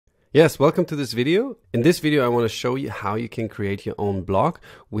Yes, welcome to this video. In this video, I want to show you how you can create your own blog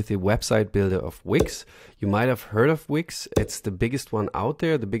with the website builder of Wix. You might have heard of Wix. It's the biggest one out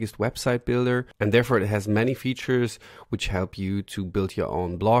there, the biggest website builder, and therefore it has many features which help you to build your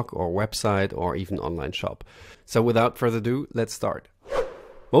own blog or website or even online shop. So without further ado, let's start.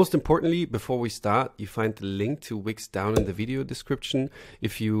 Most importantly, before we start, you find the link to Wix down in the video description.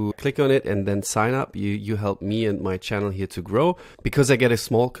 If you click on it and then sign up, you help me and my channel here to grow, because I get a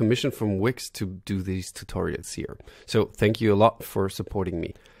small commission from Wix to do these tutorials here. So thank you a lot for supporting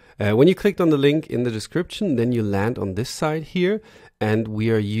me. When you clicked on the link in the description, then you land on this side here, and we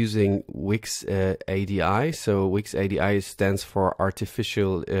are using Wix Adi. So Wix Adi stands for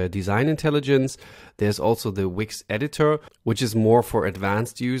Artificial Design Intelligence. There's also the Wix Editor, which is more for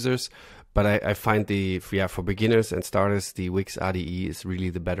advanced users. But I find for beginners and starters, the Wix Adi is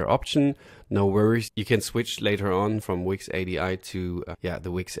really the better option. No worries, you can switch later on from Wix Adi to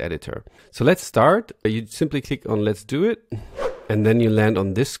the Wix Editor. So let's start. You simply click on Let's Do It. And then you land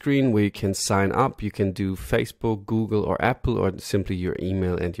on this screen where you can sign up. You can do Facebook, Google, or Apple, or simply your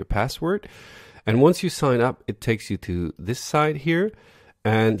email and your password. And once you sign up, it takes you to this side here.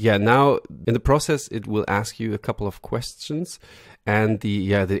 And now in the process, it will ask you a couple of questions, and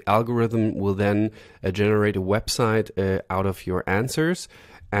the algorithm will then generate a website out of your answers,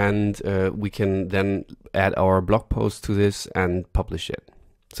 and we can then add our blog post to this and publish it.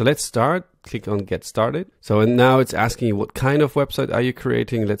 So let's start. Click on Get Started. So and now it's asking you what kind of website are you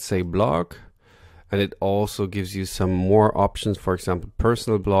creating. Let's say blog. And it also gives you some more options. For example,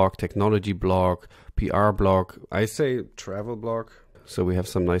 personal blog, technology blog, PR blog. I say travel blog. So we have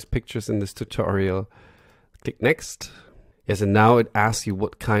some nice pictures in this tutorial. Click Next. Yes, and now it asks you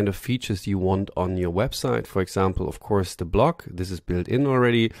what kind of features you want on your website. For example, of course, the blog. This is built in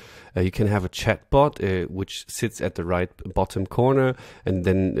already. You can have a chat bot, which sits at the right bottom corner, and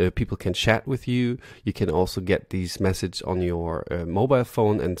then people can chat with you. You can also get these messages on your mobile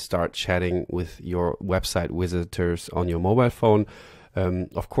phone and start chatting with your website visitors on your mobile phone.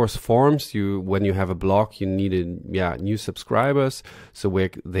 Of course, forms. When you have a blog, you need new subscribers, so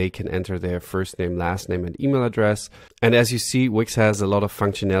where they can enter their first name, last name, and email address. And as you see, Wix has a lot of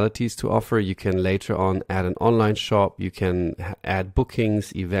functionalities to offer. You can later on add an online shop. You can add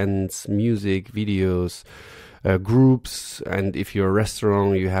bookings, events, music, videos, groups, and if you're a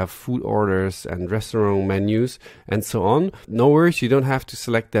restaurant, you have food orders and restaurant menus and so on. No worries, you don't have to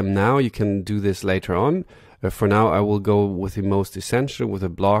select them now. You can do this later on. For now, I will go with the most essential, with a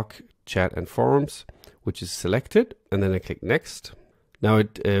blog, chat, and forums, which is selected. And then I click Next. Now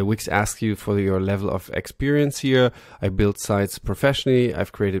Wix asks you for your level of experience here. I build sites professionally.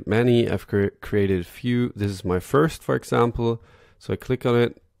 I've created many. I've created a few. This is my first, for example. So I click on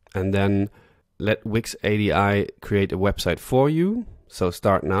it and then let Wix Adi create a website for you. So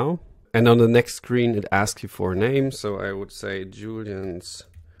start now. And on the next screen, it asks you for a name. So I would say Julian's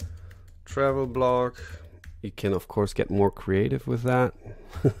travel blog. You can, of course, get more creative with that.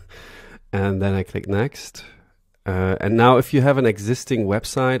 And then I click Next. And now if you have an existing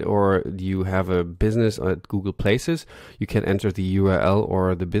website or you have a business at Google Places, you can enter the URL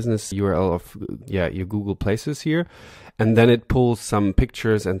or the business URL of your Google Places here. And then it pulls some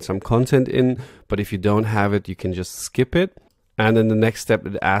pictures and some content in. But if you don't have it, you can just skip it. And then the next step,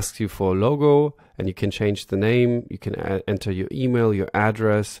 it asks you for a logo, and you can change the name. You can enter your email, your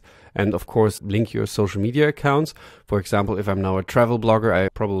address, and of course, link your social media accounts. For example, if I'm now a travel blogger, I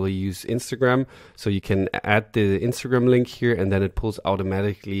probably use Instagram. So you can add the Instagram link here, and then it pulls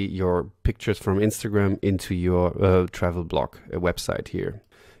automatically your pictures from Instagram into your travel blog website here.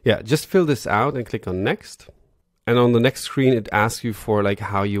 Yeah, just fill this out and click on Next. And on the next screen, it asks you for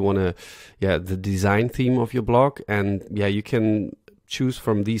how you want to, the design theme of your blog. And you can choose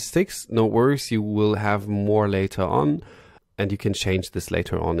from these 6. No worries, you will have more later on. And you can change this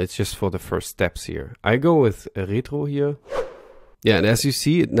later on. It's just for the first steps here. I go with retro here. Yeah, and as you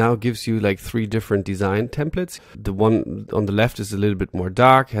see, it now gives you 3 different design templates. The one on the left is a little bit more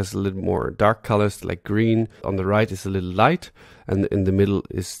dark, has a little more dark colors like green. On the right is a little light, and in the middle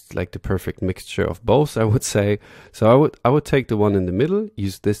is the perfect mixture of both, I would say. So I would take the one in the middle,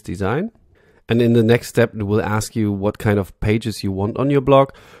 use this design. And in the next step, it will ask you what kind of pages you want on your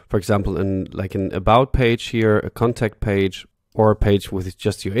blog. For example, an about page here, a contact page, or a page with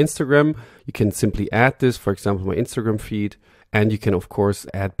just your Instagram. You can simply add this, for example, my Instagram feed. And you can, of course,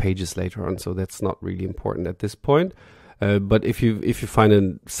 add pages later on, so that's not really important at this point. But if you find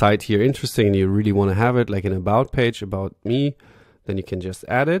a site here interesting and you really want to have it, like an about page about me, then you can just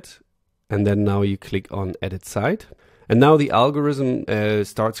add it. And then now you click on Edit Site. And now the algorithm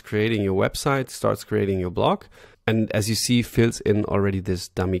starts creating your website, starts creating your blog. And as you see, fills in already this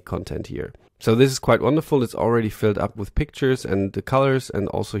dummy content here. So this is quite wonderful. It's already filled up with pictures and the colors, and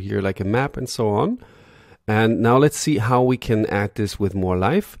also here like a map and so on. And now let's see how we can add this with more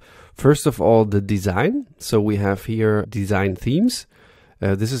life. First of all, the design. So we have here design themes.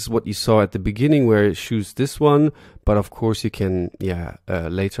 This is what you saw at the beginning where it choose this one, but of course you can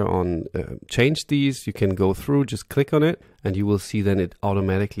later on change these. You can go through, just click on it, and you will see then it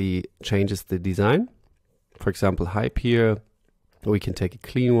automatically changes the design. For example, hype here, we can take a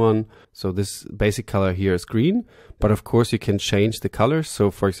clean one. So this basic color here is green, but of course you can change the colors. So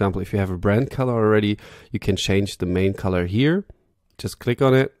for example, if you have a brand color already, you can change the main color here. Just click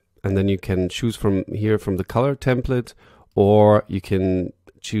on it, and then you can choose from here from the color template, or you can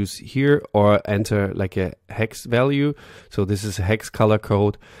choose here or enter like a hex value. So this is a hex color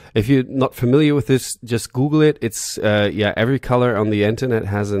code. If you're not familiar with this, just Google it. It's every color on the internet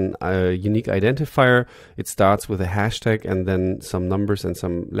has a unique identifier. It starts with a hashtag and then some numbers and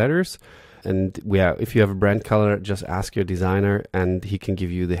some letters. And if you have a brand color, just ask your designer and he can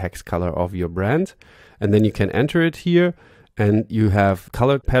give you the hex color of your brand. And then you can enter it here. And you have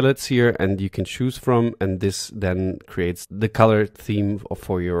color palettes here and you can choose from, and this then creates the color theme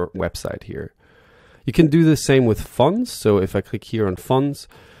for your website here. You can do the same with fonts. So if I click here on fonts,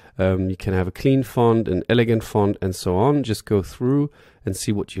 you can have a clean font, an elegant font, and so on. Just go through and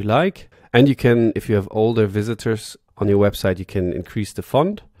see what you like. And you can, if you have older visitors on your website, you can increase the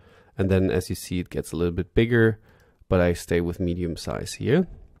font. And then as you see, it gets a little bit bigger, but I stay with medium size here.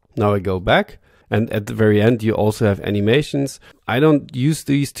 Now I go back. And at the very end, you also have animations. I don't use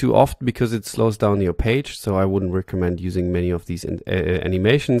these too often because it slows down your page. So I wouldn't recommend using many of these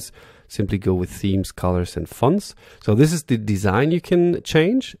animations. Simply go with themes, colors, and fonts. So this is the design you can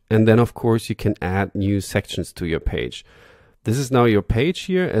change. And then, of course, you can add new sections to your page. This is now your page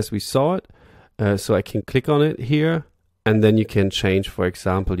here as we saw it. So I can click on it here. And then you can change, for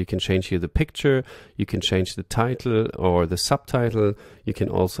example, you can change here the picture, you can change the title or the subtitle. You can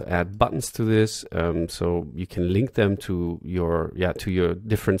also add buttons to this. So you can link them to your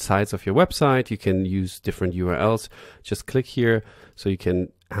different sites of your website. You can use different URLs. Just click here. So you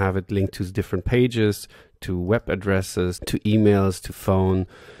can have it linked to different pages, to web addresses, to emails, to phone,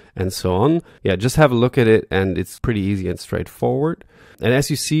 and so on. Yeah, just have a look at it, and it's pretty easy and straightforward. And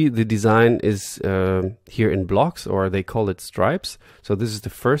as you see, the design is here in blocks, or they call it stripes. So this is the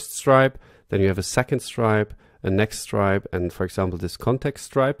first stripe, then you have a second stripe, a next stripe, and for example, this context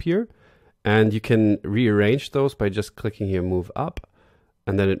stripe here. And you can rearrange those by just clicking here, move up,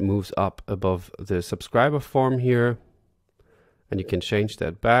 and then it moves up above the subscriber form here. And you can change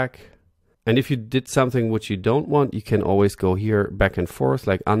that back. And if you did something which you don't want, you can always go here back and forth,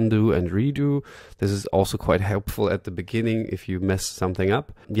 like undo and redo. This is also quite helpful at the beginning if you mess something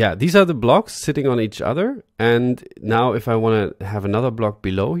up. Yeah, these are the blocks sitting on each other. And now if I want to have another block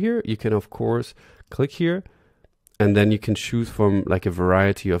below here, you can of course click here, and then you can choose from like a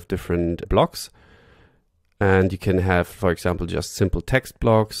variety of different blocks. And you can have, for example, just simple text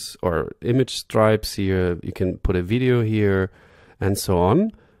blocks or image stripes here. You can put a video here and so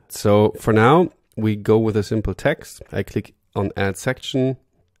on. So for now, we go with a simple text. I click on add section,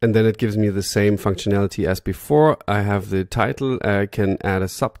 and then it gives me the same functionality as before. I have the title, I can add a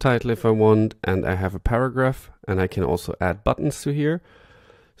subtitle if I want, and I have a paragraph, and I can also add buttons to here.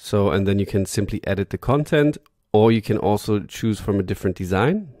 So, and then you can simply edit the content, or you can also choose from a different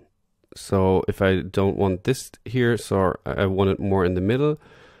design. So if I don't want this here, so I want it more in the middle,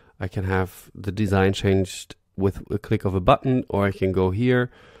 I can have the design changed with a click of a button, or I can go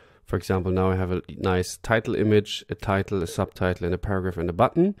here. For example, now I have a nice title image, a title, a subtitle, and a paragraph and a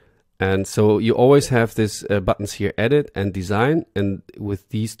button. And so you always have this buttons here, edit and design. And with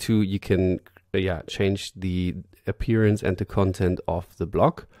these two, you can change the appearance and the content of the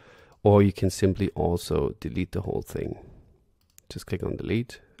blog, or you can simply also delete the whole thing. Just click on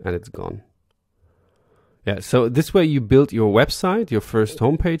delete and it's gone. Yeah, so this way you build your website, your first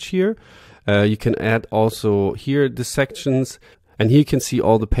homepage here. You can add also here the sections. And here you can see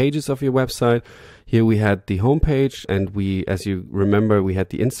all the pages of your website. Here we had the homepage, and we, as you remember, we had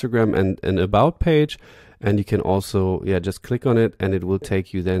the Instagram and an about page. And you can also, just click on it and it will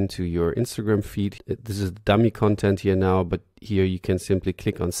take you then to your Instagram feed. This is dummy content here now, but here you can simply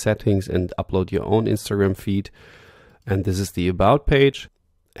click on settings and upload your own Instagram feed. And this is the about page.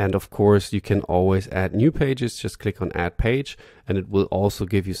 And of course, you can always add new pages. Just click on add page, and it will also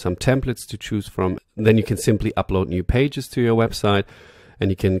give you some templates to choose from. Then you can simply upload new pages to your website, and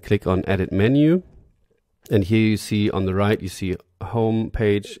you can click on edit menu. And here you see on the right, you see home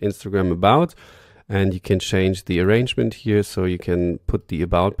page, Instagram about, and you can change the arrangement here. So you can put the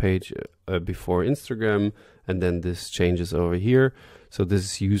about page before Instagram, and then this changes over here. So this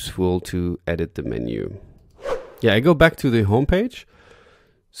is useful to edit the menu. Yeah, I go back to the homepage.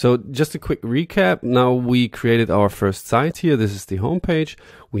 So just a quick recap. Now we created our first site here. This is the homepage.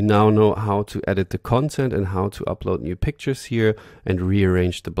 We now know how to edit the content and how to upload new pictures here and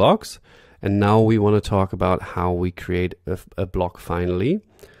rearrange the blocks. And now we want to talk about how we create a block finally.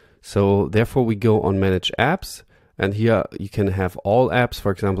 So therefore we go on Manage Apps, and here you can have all apps.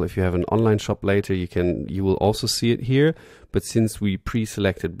 For example, if you have an online shop later, you will also see it here. But since we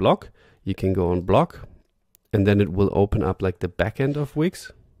pre-selected block, you can go on block, and then it will open up like the backend of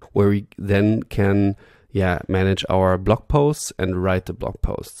Wix, where we then can manage our blog posts and write the blog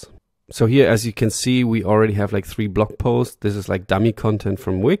posts. So here, as you can see, we already have like 3 blog posts. This is like dummy content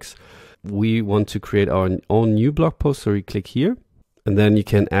from Wix. We want to create our own new blog post, so we click here, and then you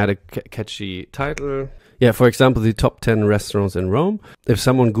can add a catchy title. Yeah, for example, the top 10 restaurants in Rome. If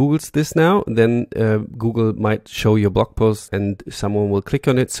someone Googles this now, then Google might show your blog post and someone will click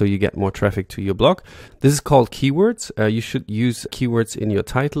on it, so you get more traffic to your blog. This is called keywords. You should use keywords in your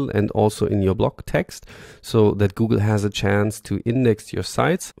title and also in your blog text, so that Google has a chance to index your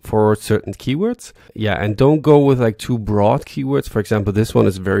sites for certain keywords. Yeah, and don't go with like too broad keywords. For example, this one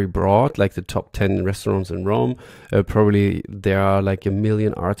is very broad, like the top 10 restaurants in Rome. Probably there are like 1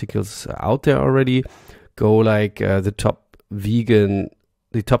 million articles out there already. Go like the top 10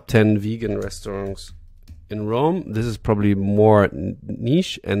 vegan restaurants in Rome. This is probably more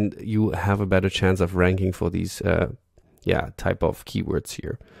niche, and you have a better chance of ranking for these type of keywords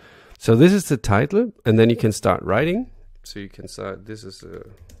here. So this is the title, and then you can start writing. So you can start, this is the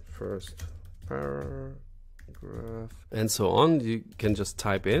first paragraph, and so on. You can just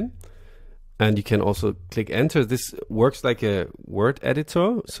type in. And you can also click enter. This works like a word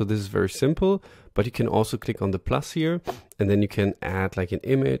editor. So this is very simple, but you can also click on the plus here, and then you can add like an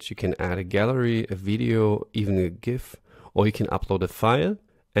image. You can add a gallery, a video, even a GIF, or you can upload a file.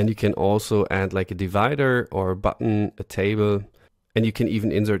 And you can also add like a divider or a button, a table, and you can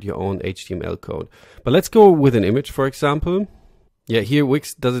even insert your own HTML code. But let's go with an image, for example. Yeah, here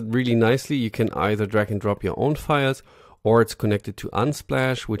Wix does it really nicely. You can either drag and drop your own files, or it's connected to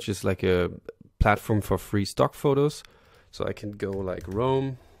Unsplash, which is like a platform for free stock photos. So I can go like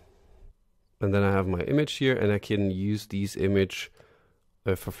Rome, and then I have my image here, and I can use these image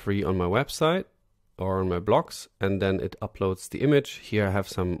for free on my website or on my blogs, and then it uploads the image. Here I have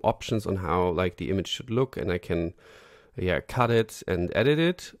some options on how like the image should look, and I can cut it and edit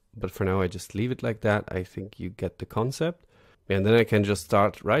it. But for now I just leave it like that. I think you get the concept. And then I can just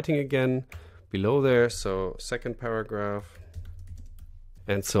start writing again below there. So second paragraph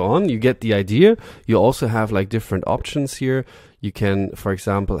and so on. You get the idea. You also have like different options here. You can, for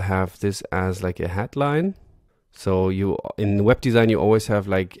example, have this as like a headline. So you in web design, you always have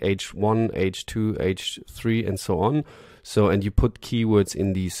like H1, H2, H3 and so on. So, and you put keywords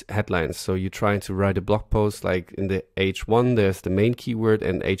in these headlines. So you're trying to write a blog post, like in the H1, there's the main keyword,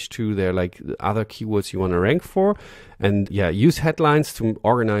 and H2, they're like the other keywords you want to rank for. And yeah, use headlines to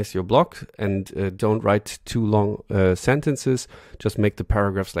organize your blog, and don't write too long sentences. Just make the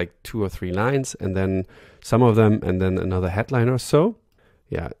paragraphs like 2 or 3 lines, and then some of them, and then another headline or so.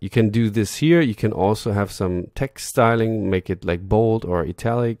 Yeah, you can do this here. You can also have some text styling, make it like bold or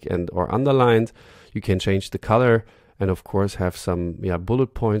italic and or underlined. You can change the color, and of course have some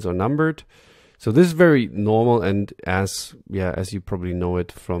bullet points or numbered. So this is very normal, and as you probably know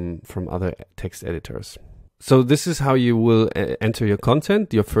it from other text editors. So this is how you will enter your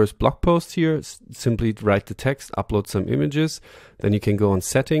content, your first blog post here. Simply write the text, upload some images, then you can go on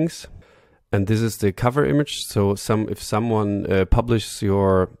settings. And this is the cover image. So if someone publishes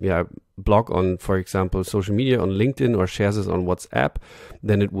your blog on, for example, social media, on LinkedIn, or shares it on WhatsApp,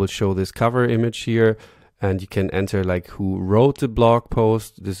 then it will show this cover image here. And you can enter like who wrote the blog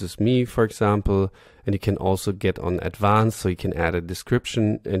post. This is me, for example. And you can also get on advanced, so you can add a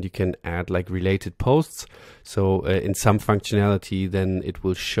description, and you can add like related posts. So in some functionality, then it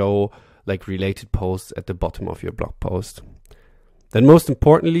will show like related posts at the bottom of your blog post. Then most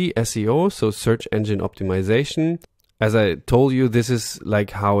importantly, SEO, so search engine optimization. As I told you, this is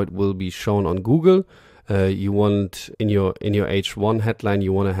like how it will be shown on Google. You want in your H1 headline,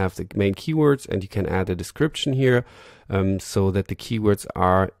 you want to have the main keywords, and you can add a description here so that the keywords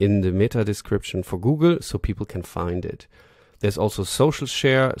are in the meta description for Google, so people can find it. There's also social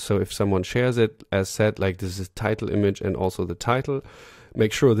share. So if someone shares it, as said, like this is title image and also the title,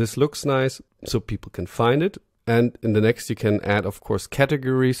 make sure this looks nice so people can find it. And in the next, you can add, of course,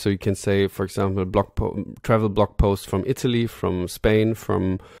 categories. So you can say, for example, travel blog post from Italy, from Spain,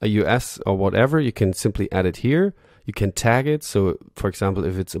 from a US or whatever. You can simply add it here. You can tag it. So for example,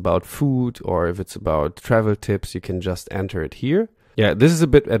 if it's about food or if it's about travel tips, you can just enter it here. Yeah, this is a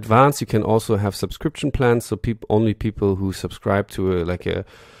bit advanced. You can also have subscription plans. So only people who subscribe to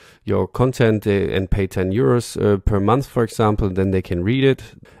your content and pay 10 euros per month, for example, then they can read it,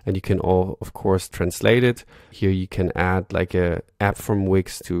 and you can all, of course, translate it. Here you can add like a app from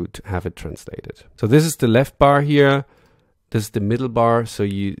Wix to have it translated. So this is the left bar here. This is the middle bar. So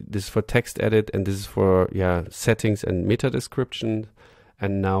this is for text edit, and this is for settings and meta description.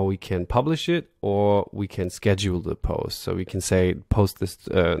 And now we can publish it, or we can schedule the post. So we can say post this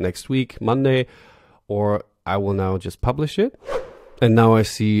next week, Monday, or I will now just publish it. And now I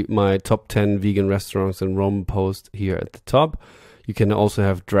see my top 10 vegan restaurants in Rome post here at the top. You can also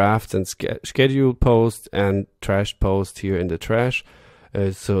have drafts and scheduled posts and trash posts here in the trash,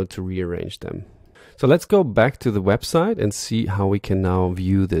 so to rearrange them. So let's go back to the website and see how we can now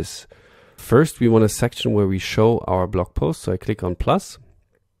view this. First, we want a section where we show our blog post. So I click on plus.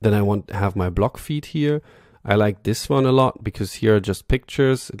 Then I want to have my blog feed here. I like this one a lot because here are just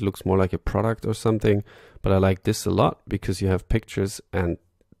pictures. It looks more like a product or something. But I like this a lot because you have pictures and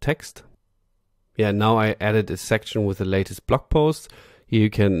text. Yeah, now I added a section with the latest blog post. Here you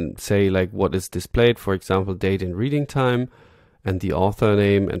can say like what is displayed, for example, date and reading time, and the author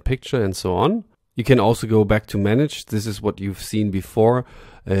name and picture and so on. You can also go back to manage. This is what you've seen before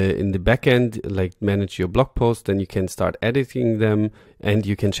in the backend, like manage your blog post. Then you can start editing them, and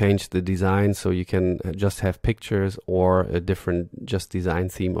you can change the design. So you can just have pictures or a different just design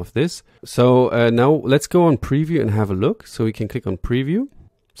theme of this. So now let's go on preview and have a look. So we can click on preview.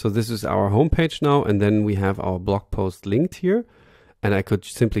 So this is our homepage now, and then we have our blog post linked here, and I could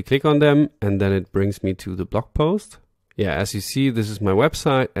simply click on them, and then it brings me to the blog post. Yeah, as you see, this is my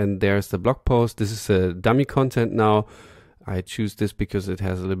website, and there's the blog post. This is a dummy content now. I choose this because it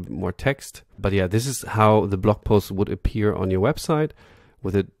has a little bit more text. But yeah, this is how the blog post would appear on your website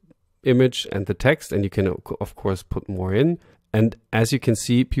with the image and the text. And you can, of course, put more in. And as you can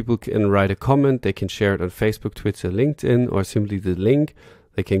see, people can write a comment. They can share it on Facebook, Twitter, LinkedIn, or simply the link.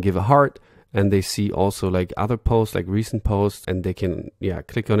 They can give a heart. And they see also like other posts, like recent posts, and they can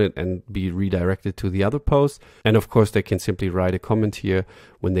click on it and be redirected to the other post. And of course, they can simply write a comment here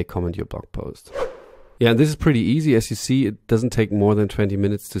when they comment your blog post. Yeah, and this is pretty easy. As you see, it doesn't take more than 20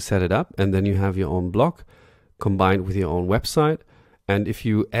 minutes to set it up. And then you have your own blog combined with your own website. And if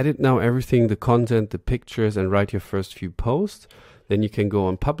you edit now everything, the content, the pictures, and write your first few posts, then you can go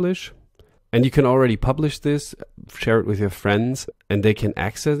on publish. And you can already publish this, share it with your friends, and they can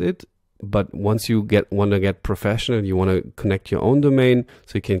access it. But once you want to get professional, you want to connect your own domain,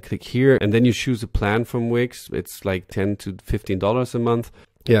 so you can click here and then you choose a plan from Wix. It's like $10 to $15 a month.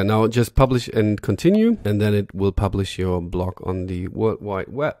 Yeah, now just publish and continue, and then it will publish your blog on the World Wide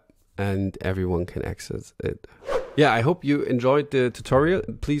Web and everyone can access it. Yeah, I hope you enjoyed the tutorial.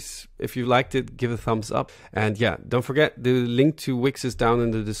 Please, if you liked it, give a thumbs up. And yeah, don't forget the link to Wix is down in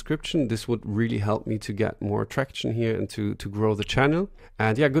the description. This would really help me to get more traction here and to grow the channel.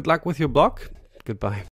 And yeah, good luck with your blog. Goodbye.